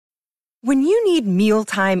When you need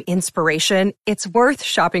mealtime inspiration, it's worth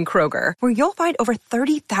shopping Kroger, where you'll find over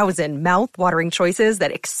 30,000 mouth-watering choices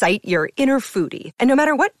that excite your inner foodie. And no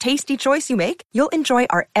matter what tasty choice you make, you'll enjoy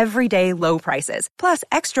our everyday low prices, plus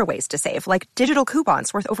extra ways to save, like digital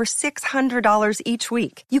coupons worth over $600 each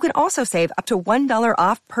week. You can also save up to $1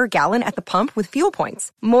 off per gallon at the pump with fuel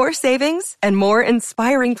points. More savings and more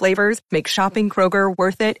inspiring flavors make shopping Kroger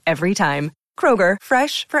worth it every time. Kroger,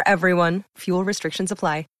 fresh for everyone. Fuel restrictions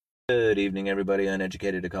apply. Good evening, everybody.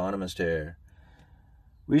 Uneducated Economist here.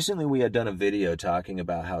 Recently, we had done a video talking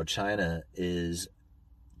about how China is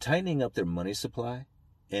tightening up their money supply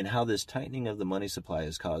and how this tightening of the money supply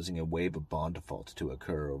is causing a wave of bond defaults to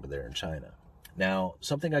occur over there in China. Now,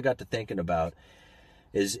 something I got to thinking about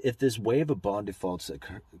is if this wave of bond defaults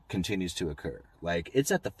continues to occur, like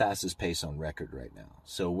it's at the fastest pace on record right now.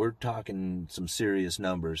 So we're talking some serious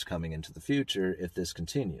numbers coming into the future if this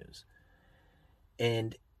continues.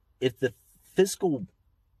 And if the fiscal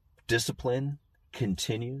discipline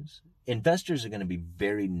continues, investors are going to be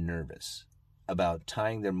very nervous about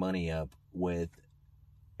tying their money up with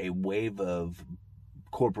a wave of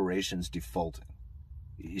corporations defaulting.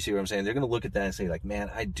 You see what I'm saying? They're going to look at that and say, like,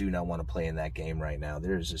 man, I do not want to play in that game right now.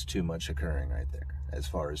 There's just too much occurring right there as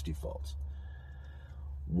far as defaults.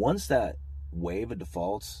 Once that wave of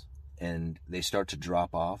defaults and they start to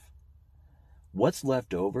drop off, what's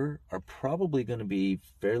left over are probably going to be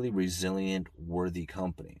fairly resilient, worthy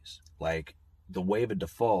companies. Like, the wave of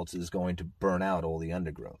defaults is going to burn out all the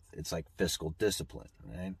undergrowth. It's like fiscal discipline,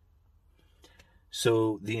 right?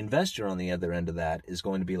 So the investor on the other end of that is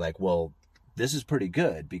going to be like, well, this is pretty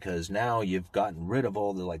good because now you've gotten rid of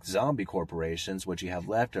all the like zombie corporations. What you have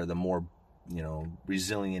left are the more,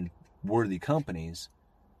 resilient, worthy companies.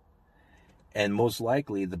 And most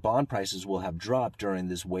likely the bond prices will have dropped during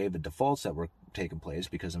this wave of defaults that were taking place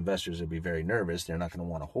because investors will be very nervous. They're not going to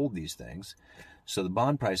want to hold these things. So the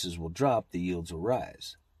bond prices will drop, the yields will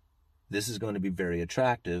rise. This is going to be very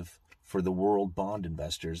attractive for the world bond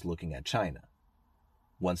investors looking at China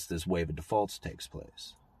once this wave of defaults takes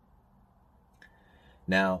place.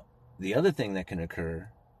 Now, the other thing that can occur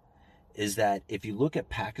is that if you look at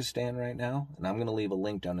Pakistan right now, and I'm going to leave a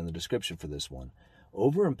link down in the description for this one,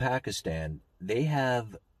 over in Pakistan, they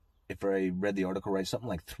have, if I read the article right, something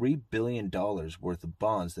like $3 billion worth of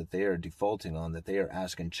bonds that they are defaulting on that they are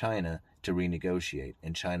asking China to renegotiate,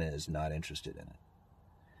 and China is not interested in it.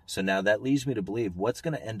 So now that leads me to believe what's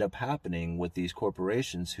going to end up happening with these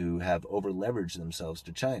corporations who have over-leveraged themselves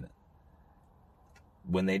to China.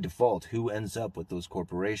 When they default, who ends up with those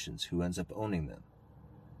corporations? Who ends up owning them?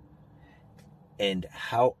 And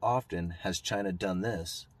how often has China done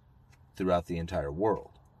this throughout the entire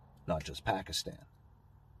world, not just Pakistan?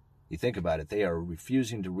 You think about it, they are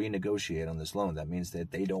refusing to renegotiate on this loan. That means that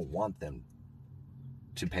they don't want them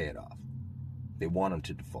to pay it off. They want them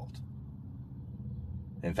to default.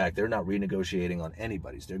 In fact, they're not renegotiating on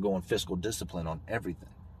anybody's. They're going fiscal discipline on everything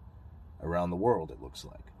around the world, it looks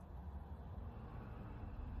like.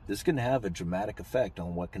 This can have a dramatic effect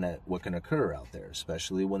on what can occur out there,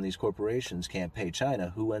 especially when these corporations can't pay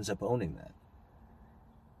China. Who ends up owning that?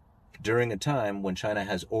 During a time when China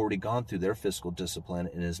has already gone through their fiscal discipline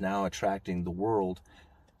and is now attracting the world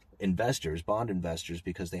investors, bond investors,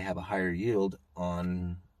 because they have a higher yield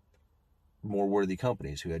on more worthy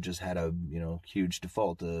companies who had just had a huge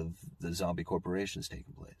default of the zombie corporations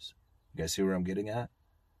taking place. You guys see where I'm getting at?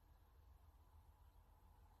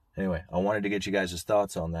 Anyway, I wanted to get you guys'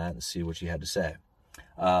 thoughts on that and see what you had to say.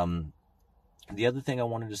 The other thing I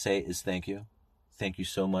wanted to say is thank you. Thank you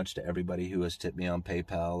so much to everybody who has tipped me on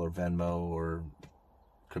PayPal or Venmo or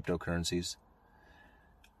cryptocurrencies.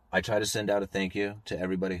 I try to send out a thank you to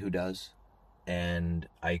everybody who does. And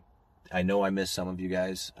I know I miss some of you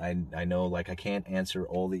guys. I know I can't answer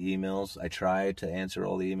all the emails. I try to answer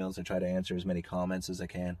all the emails. I try to answer as many comments as I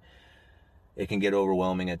can. It can get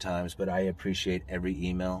overwhelming at times, but I appreciate every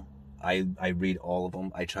email. I read all of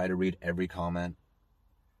them. I try to read every comment.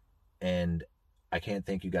 And I can't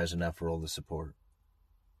thank you guys enough for all the support.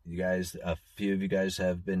 You guys, a few of you guys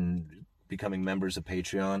have been becoming members of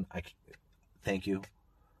Patreon. Thank you.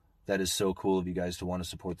 That is so cool of you guys to want to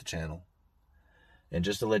support the channel. And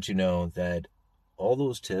just to let you know that all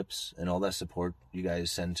those tips and all that support you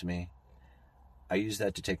guys send to me, I use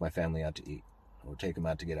that to take my family out to eat or take them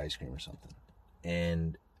out to get ice cream or something.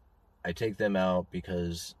 And I take them out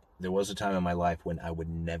because there was a time in my life when I would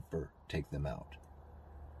never take them out.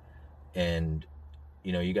 And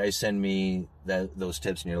you guys send me those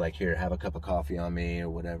tips and you're like, here, have a cup of coffee on me or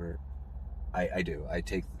whatever. I do. I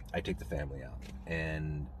take the family out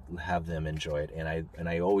and have them enjoy it. And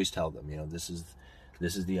I always tell them, this is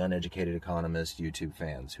This is the Uneducated Economist YouTube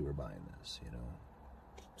fans who are buying this, you know.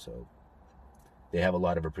 So they have a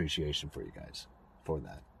lot of appreciation for you guys for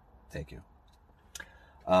that. Thank you.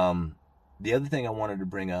 The other thing I wanted to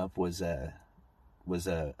bring up was a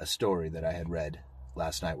story that I had read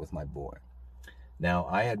last night with my boy. Now,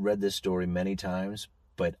 I had read this story many times,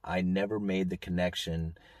 but I never made the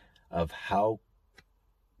connection of how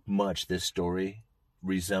much this story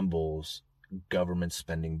resembles government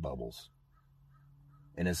spending bubbles.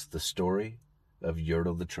 And it's the story of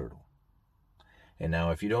Yertle the Turtle. And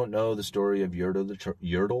now, if you don't know the story of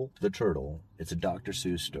Yertle the Turtle, it's a Dr.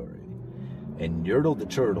 Seuss story. And Yertle the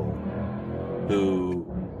Turtle, who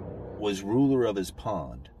was ruler of his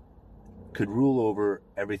pond, could rule over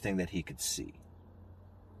everything that he could see.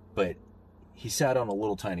 But he sat on a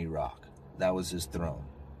little tiny rock. That was his throne.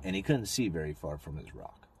 And he couldn't see very far from his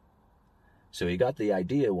rock. So he got the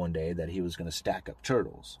idea one day that he was going to stack up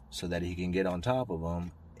turtles so that he can get on top of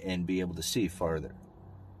them and be able to see farther.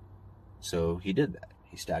 So he did that.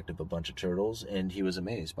 He stacked up a bunch of turtles, and he was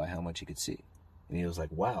amazed by how much he could see. And he was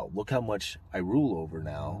like, wow, look how much I rule over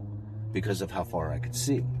now because of how far I could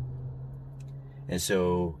see. And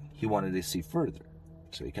so he wanted to see further.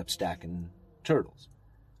 So he kept stacking turtles.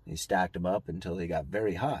 He stacked them up until they got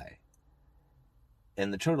very high.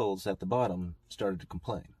 And the turtles at the bottom started to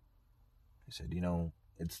complain. He said, you know,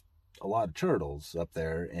 it's a lot of turtles up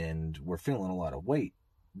there, and we're feeling a lot of weight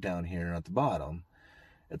down here at the bottom.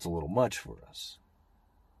 It's a little much for us.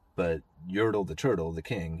 But Yertle the Turtle, the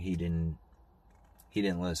king, he didn't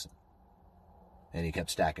listen. And he kept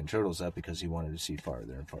stacking turtles up because he wanted to see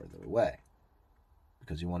farther and farther away.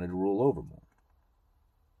 Because he wanted to rule over more.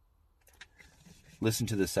 Listen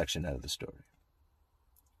to this section out of the story.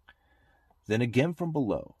 Then again from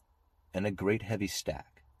below, and a great heavy stack,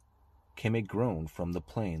 came a groan from the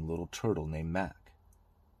plain little turtle named Mac.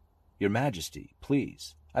 Your Majesty,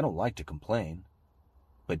 please, I don't like to complain,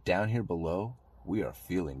 but down here below, we are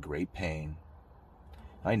feeling great pain.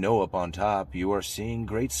 I know up on top you are seeing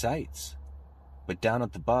great sights, but down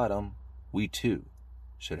at the bottom, we too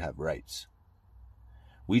should have rights.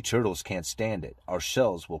 We turtles can't stand it, our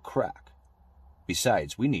shells will crack.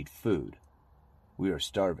 Besides, we need food. We are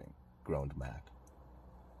starving, groaned Mac.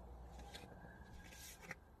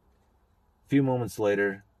 A few moments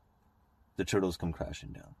later, the turtles come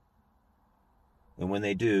crashing down. And when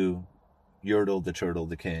they do, Yertle the Turtle,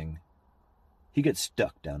 the king, he gets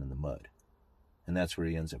stuck down in the mud. And that's where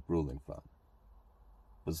he ends up ruling from.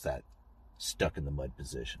 Was that stuck in the mud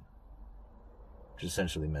position. Which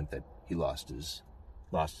essentially meant that he lost his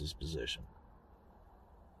position.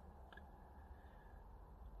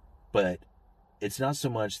 But it's not so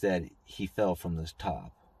much that he fell from the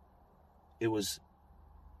top. It was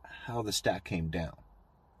how the stack came down.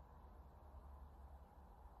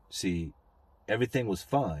 See, everything was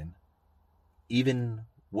fine, even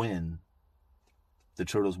when the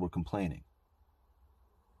turtles were complaining.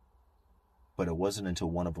 But it wasn't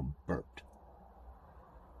until one of them burped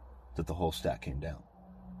that the whole stack came down.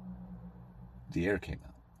 The air came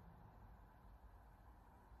out.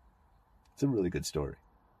 It's a really good story.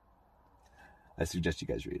 I suggest you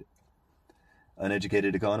guys read it.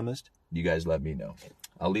 Uneducated Economist, you guys let me know.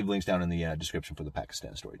 I'll leave links down in the description for the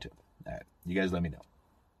Pakistan story too. All right, you guys let me know.